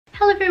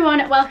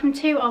everyone, welcome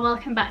to or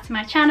welcome back to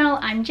my channel.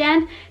 I'm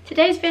Jen.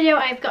 Today's video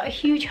I've got a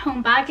huge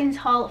home bargains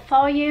haul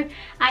for you.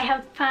 I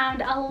have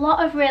found a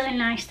lot of really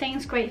nice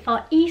things, great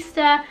for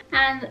Easter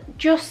and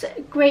just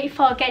great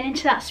for getting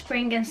into that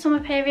spring and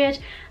summer period.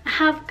 I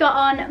have got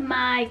on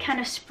my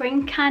kind of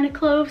spring kind of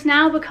clothes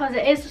now because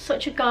it is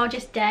such a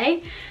gorgeous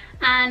day.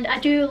 And I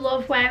do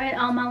love wearing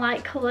all my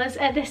light colours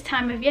at this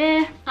time of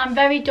year. I'm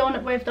very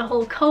done with the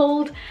whole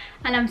cold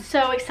and I'm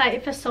so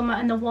excited for summer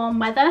and the warm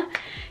weather.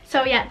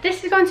 So yeah,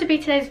 this is going to be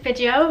today's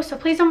video. So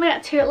please don't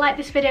forget to like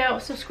this video,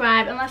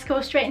 subscribe, and let's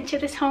go straight into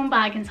this home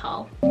bargains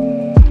haul. So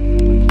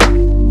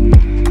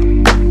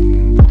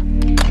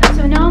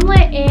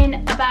normally in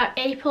about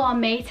April or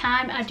May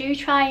time, I do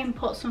try and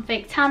put some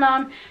fake tan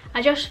on.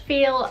 I just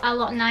feel a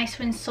lot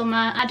nicer in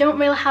summer. I don't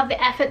really have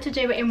the effort to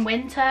do it in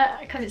winter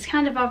because it's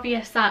kind of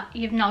obvious that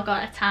you've not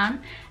got a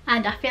tan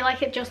and I feel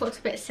like it just looks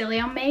a bit silly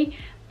on me.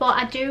 But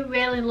I do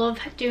really love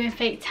doing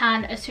fake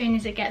tan as soon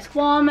as it gets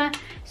warmer.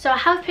 So I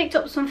have picked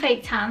up some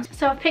fake tans.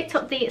 So I've picked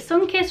up the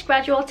Sunkissed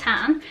Gradual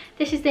Tan.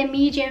 This is the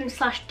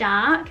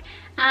medium/dark.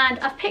 And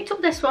I've picked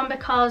up this one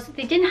because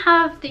they didn't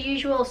have the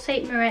usual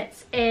St.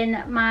 Moritz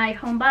in my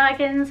home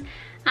bargains.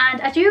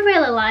 And I do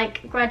really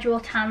like gradual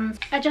tans.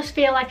 I just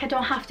feel like I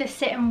don't have to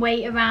sit and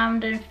wait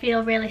around and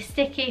feel really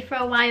sticky for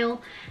a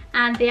while.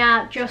 And they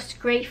are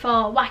just great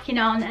for whacking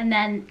on and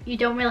then you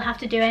don't really have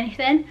to do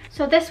anything.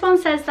 So this one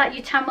says that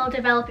your tan will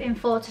develop in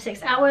 4 to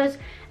 6 hours.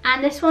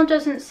 And this one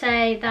doesn't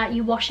say that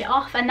you wash it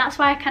off, and that's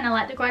why I kind of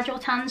like the gradual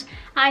tans.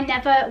 I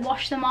never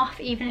wash them off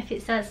even if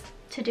it says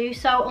to do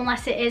so,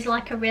 unless it is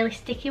like a really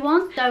sticky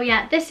one. So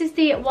yeah, this is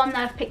the one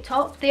that I've picked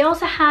up. They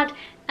also had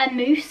a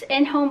mousse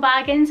in home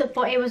bargains,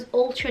 but it was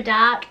ultra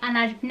dark and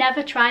I've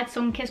never tried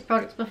Sunkissed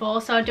products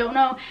before, so I don't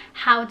know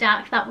how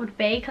dark that would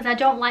be because I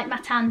don't like my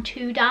tan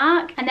too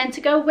dark. And then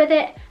to go with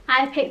it,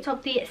 I picked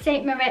up the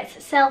St.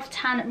 Moritz Self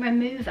Tan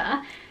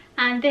Remover.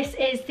 And this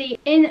is the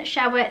In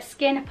Shower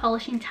Skin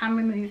Polishing Tan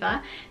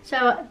Remover.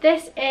 So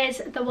this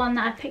is the one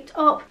that I picked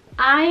up.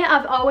 I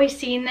have always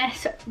seen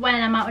this when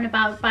I'm out and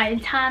about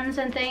buying tans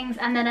and things,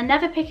 and then I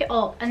never pick it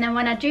up, and then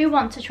when I do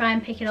want to try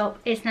and pick it up,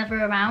 it's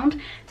never around.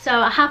 So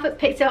I haven't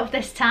picked it up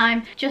this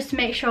time just to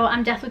make sure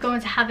I'm definitely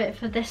going to have it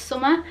for this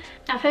summer.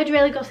 I've heard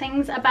really good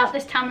things about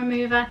this tan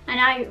remover and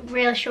I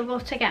really struggle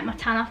to get my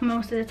tan off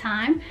most of the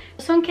time.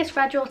 The Sunkissed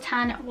Gradual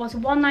Tan was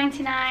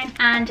 $1.99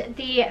 and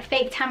the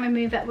fake tan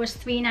remover was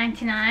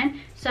 $3.99.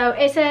 So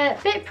it's a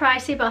bit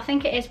pricey, but I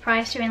think it is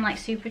pricier in like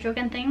Superdrug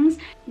and things.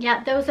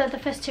 Yeah, those are the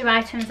first two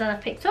items that I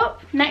picked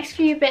up. Next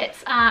few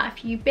bits are a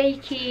few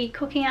bakey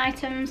cooking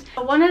items.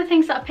 One of the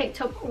things that I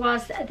picked up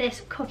was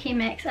this cookie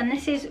mix, and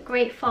this is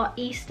great for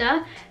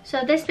Easter.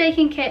 So this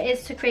baking kit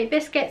is to create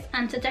biscuits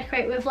and to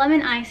decorate with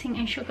lemon icing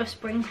and sugar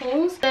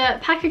sprinkles. The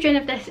packaging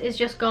of this is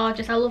just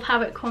gorgeous. I love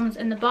how it comes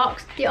in the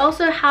box. They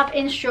also have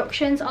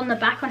instructions on the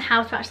back on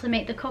how to actually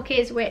make the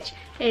cookies, which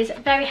is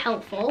very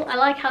helpful. I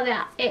like how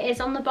it is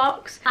on the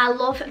box. I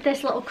love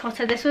this little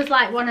cutter. This was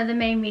like one of the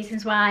main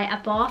reasons why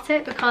I bought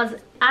it, because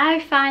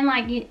I find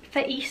like for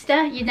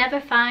Easter you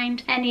never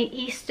find any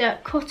Easter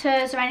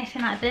cutters or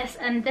anything like this,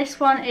 and this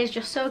one is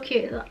just so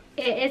cute.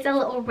 It is a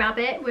little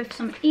rabbit with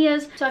some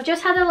ears. So I've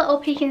just had a little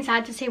peek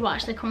inside to see what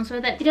actually comes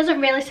with it. It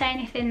doesn't really say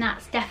anything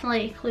that's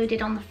definitely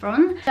included on the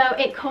front. So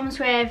it comes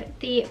with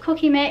the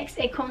cookie mix,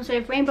 it comes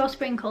with rainbow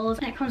sprinkles,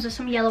 and it comes with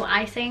some yellow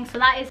icing. So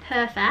that is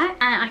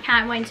perfect and I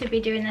can't wait to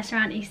be doing this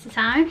around Easter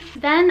time.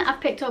 Then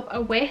I've picked up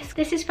a whisk.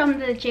 This is from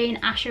the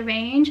Jenhasago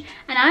range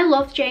and I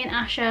love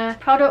Jenhasago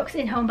products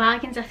in home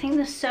bargains. I think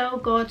they're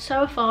so good,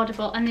 so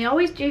affordable, and they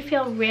always do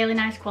feel really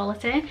nice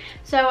quality.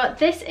 So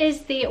this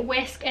is the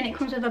whisk and it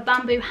comes with a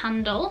bamboo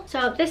handle.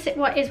 So this is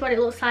what it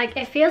looks like.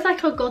 It feels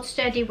like a good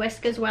sturdy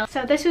whisk as well.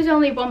 So this was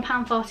only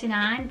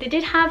 £1.49. They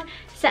did have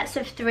sets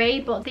of 3,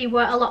 but they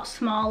were a lot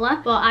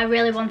smaller, but I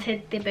really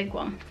wanted the big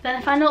one. Then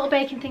the final little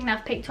baking thing that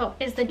I've picked up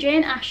is the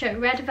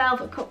Jenhasago Red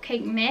Velvet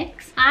Cupcake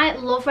Mix. I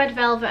love red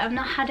velvet. I've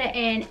not had it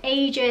in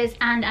ages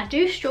and I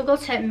do struggle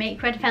to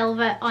make red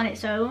velvet on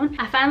its own.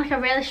 I find like I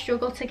really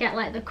struggle to get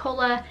like the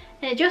colour,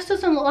 and it just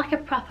doesn't look like a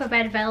proper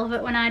red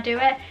velvet when I do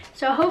it.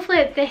 So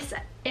hopefully this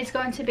is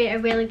going to be a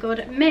really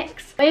good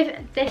mix. With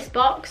this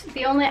box,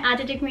 the only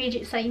added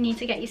ingredients that you need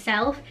to get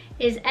yourself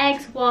is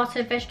eggs,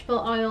 water, vegetable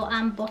oil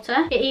and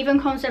butter. It even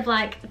comes with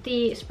like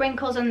the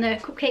sprinkles and the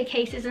cupcake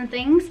cases and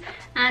things,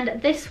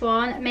 and this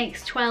one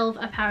makes 12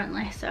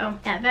 apparently. So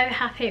yeah, very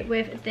happy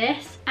with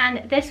this,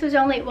 and this was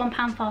only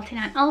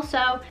 £1.49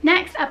 also.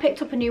 Next I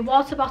picked up a new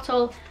water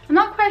bottle. I'm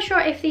not quite sure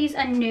if these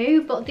are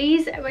new, but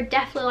these were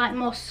definitely like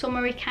more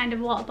summery kind of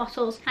water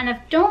bottles, and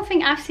I don't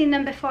think I've seen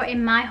them before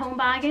in my home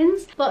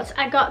bargains. But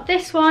I got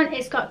this one.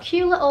 It's got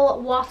cute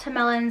little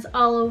watermelons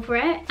all over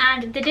it,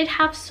 and they did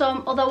have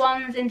some other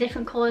ones in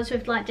different colours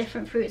with like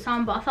different fruits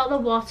on, but I thought the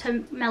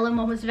watermelon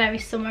one was very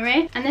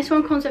summery. And this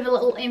one comes with a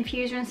little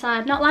infuser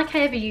inside. Not like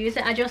I ever use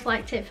it, I just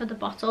liked it for the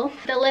bottle.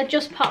 The lid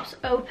just pops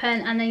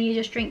open and then you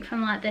just drink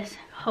from like this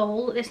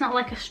hole. It's not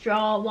like a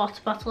straw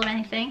water bottle or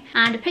anything.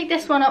 And I picked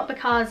this one up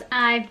because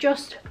I've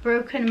just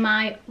broken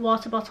my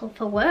water bottle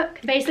for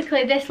work.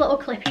 Basically this little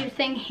clippy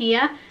thing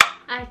here,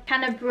 I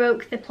kind of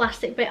broke the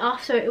plastic bit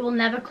off, so it will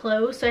never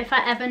close. So if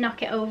I ever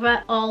knock it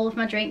over, all of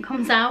my drink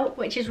comes out,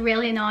 which is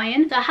really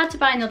annoying. So I had to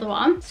buy another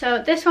one.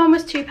 So this one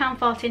was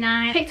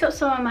 £2.49. Picked up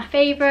some of my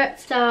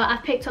favourites. So I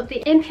picked up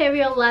the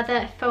Imperial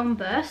Leather Foam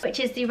Burst, which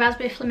is the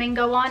Raspberry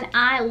Flamingo one.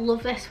 I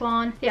love this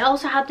one. They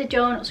also had the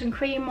donuts and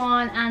cream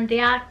one, and they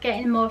are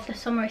getting more of the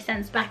summery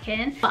scents back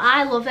in. But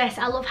I love this.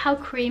 I love how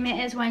creamy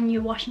it is when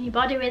you're washing your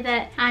body with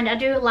it, and I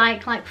do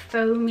like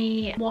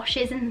foamy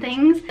washes and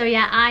things. So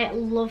yeah, I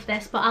love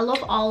this, but I love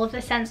all of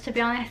the scents, to be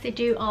honest. They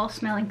do all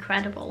smell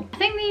incredible. I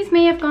think these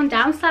may have gone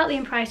down slightly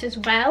in price as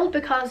well,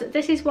 because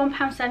this is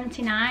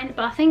 £1.79,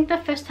 but I think the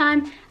first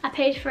time I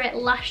paid for it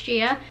last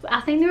year, I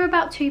think they were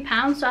about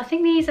 £2, so I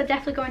think these are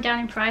definitely going down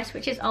in price,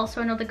 which is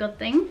also another good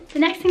thing. The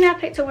next thing I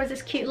picked up was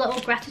this cute little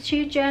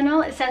gratitude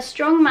journal. It says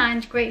strong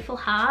mind, grateful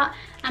heart,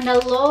 and I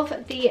love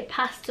the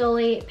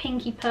pastel-y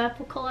pinky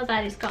purple colour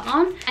that it's got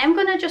on. I'm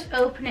gonna just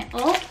open it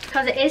up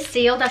because it is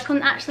sealed. I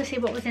couldn't actually see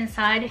what was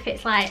inside, if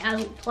it's like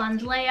a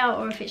planned layout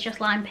or if it's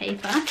just lined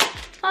paper.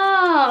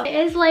 Oh, it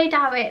is laid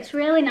out. It's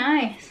really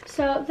nice.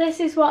 So this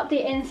is what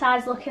the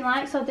inside's looking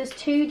like. So there's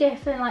two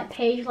different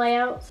page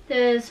layouts.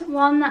 There's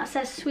one that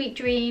says sweet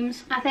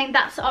dreams. I think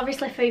that's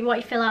obviously for what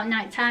you fill out at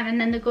night time, and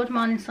then the good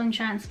morning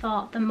sunshine's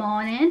for the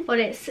morning. But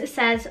it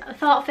says a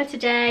thought for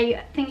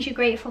today, things you're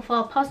grateful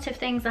for, positive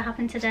things that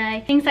happened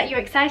today, things that you're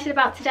excited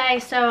about today.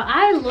 So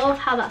I love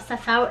how that's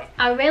set out.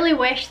 I really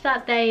wish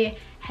that they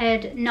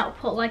had not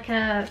put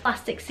a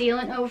plastic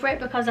sealant over it,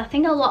 because I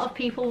think a lot of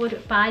people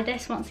would buy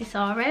this once they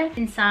saw it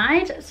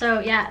inside. So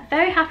yeah,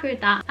 very happy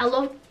with that. I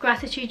love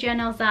gratitude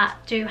journals that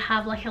do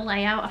have a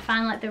layout. I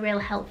find they're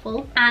really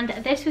helpful, and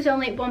this was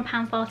only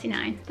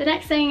 £1.49. The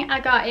next thing I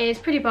got is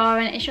pretty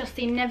boring. It's just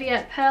the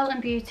Nivea Pearl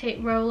and Beauty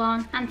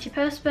Roll-On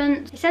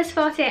Antiperspirant. It says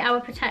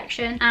 48-hour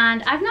protection,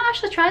 and I've not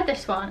actually tried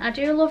this one. I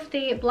do love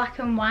the black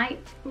and white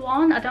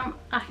one.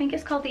 I think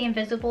it's called the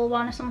Invisible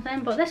one or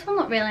something, but this one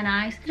looked really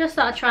nice. I just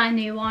thought I'd try a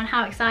new one.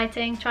 How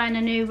exciting, trying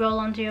a new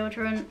roll-on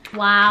deodorant.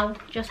 Wow,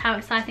 just how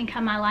exciting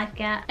can my life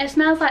get? It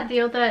smells like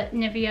the other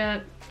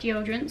Nivea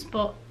deodorants,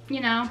 but you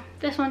know,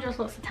 this one just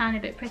looks a tiny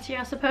bit prettier,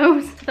 I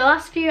suppose. The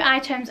last few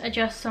items are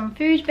just some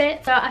food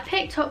bits. So I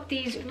picked up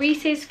these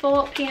Reese's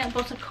 4 peanut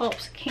butter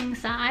cups king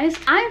size.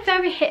 I'm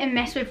very hit and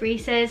miss with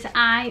Reese's.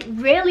 I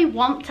really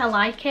want to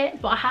like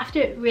it, but I have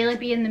to really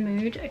be in the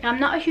mood. I'm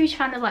not a huge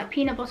fan of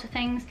peanut butter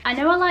things. I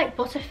know I like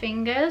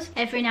Butterfingers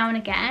every now and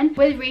again.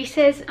 With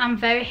Reese's, I'm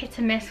very hit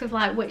and miss with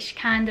which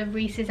kind of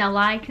Reese's I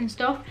like and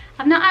stuff.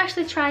 I've not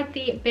actually tried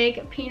the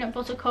big peanut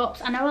butter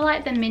cups. I know I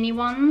like the mini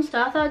ones,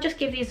 so I thought I'd just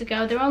give these a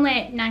go. They're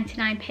only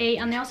 99p,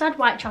 and they also had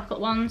white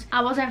chocolate ones.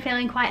 I wasn't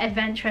feeling quite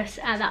adventurous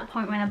at that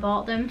point when I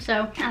bought them,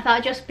 so I thought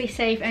I'd just be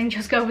safe and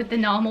just go with the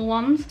normal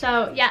ones.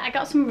 So yeah, I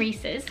got some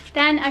Reese's.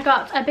 Then I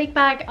got a big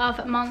bag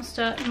of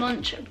Monster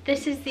Munch.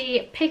 This is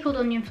the pickled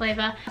onion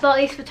flavour. I bought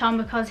these for Tom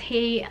because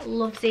he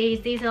loves these.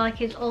 These are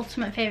his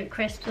ultimate favourite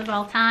crisps of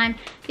all time.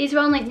 These were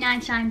only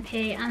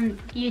 99p, and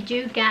you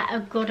do get a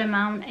good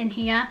amount in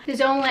here.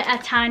 There's only a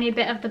tiny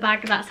bit of the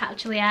bag that's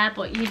actually air,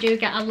 but you do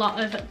get a lot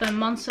of the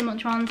Monster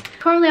Munch ones.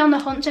 Currently on the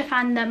hunt to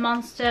find the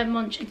Monster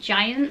Munch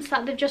Giants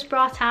that they've just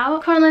brought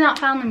out. Currently not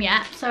found them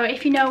yet, so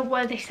if you know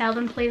where they sell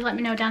them, please let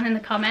me know down in the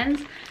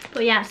comments.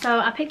 But yeah, so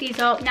I picked these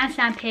up,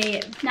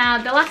 99p.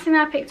 Now the last thing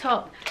I picked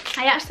up,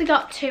 I actually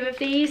got 2 of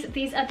these.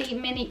 These are the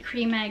mini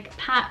cream egg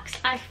packs.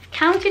 I've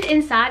counted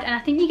inside, and I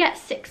think you get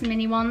 6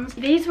 mini ones.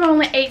 These were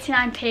only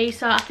 89p,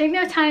 so I think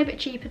they're a tiny bit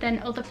cheaper than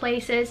other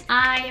places.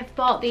 I have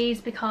bought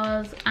these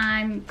because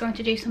I'm going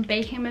to do some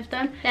baking with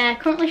them. They're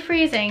currently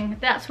freezing.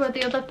 That's where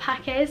the other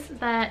pack is.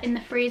 They're in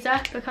the freezer,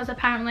 because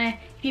apparently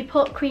if you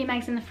put cream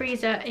eggs in the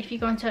freezer, if you're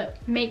going to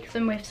make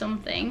them with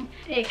something,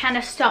 it kind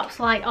of stops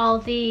all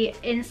the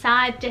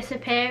inside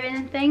disappearing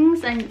and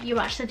things, and you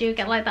actually do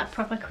get that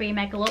proper cream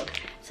egg look.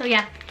 So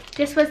yeah,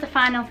 this was the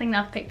final thing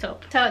that I've picked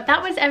up. So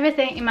that was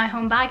everything in my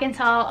home bag and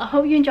haul. I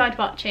hope you enjoyed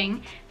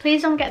watching.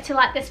 Please don't forget to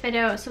like this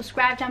video,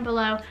 subscribe down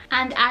below,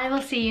 and I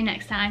will see you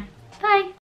next time. Bye!